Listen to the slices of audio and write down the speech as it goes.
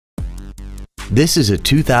This is a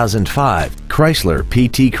 2005 Chrysler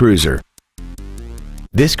PT Cruiser.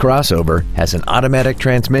 This crossover has an automatic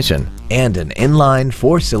transmission and an inline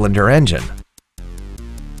 4-cylinder engine.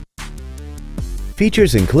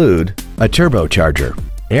 Features include a turbocharger,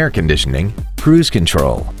 air conditioning, cruise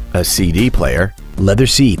control, a CD player, leather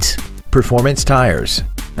seats, performance tires,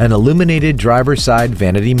 an illuminated driver's side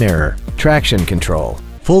vanity mirror, traction control,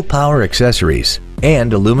 full power accessories,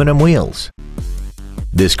 and aluminum wheels.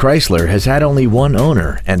 This Chrysler has had only one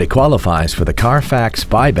owner and it qualifies for the Carfax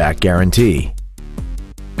buyback guarantee.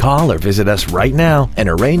 Call or visit us right now and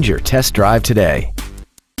arrange your test drive today.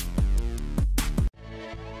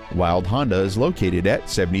 Wilde Honda is located at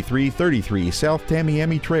 7333 South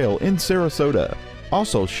Tamiami Trail in Sarasota.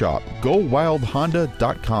 Also shop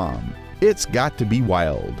GoWildeHonda.com. It's got to be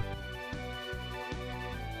wild.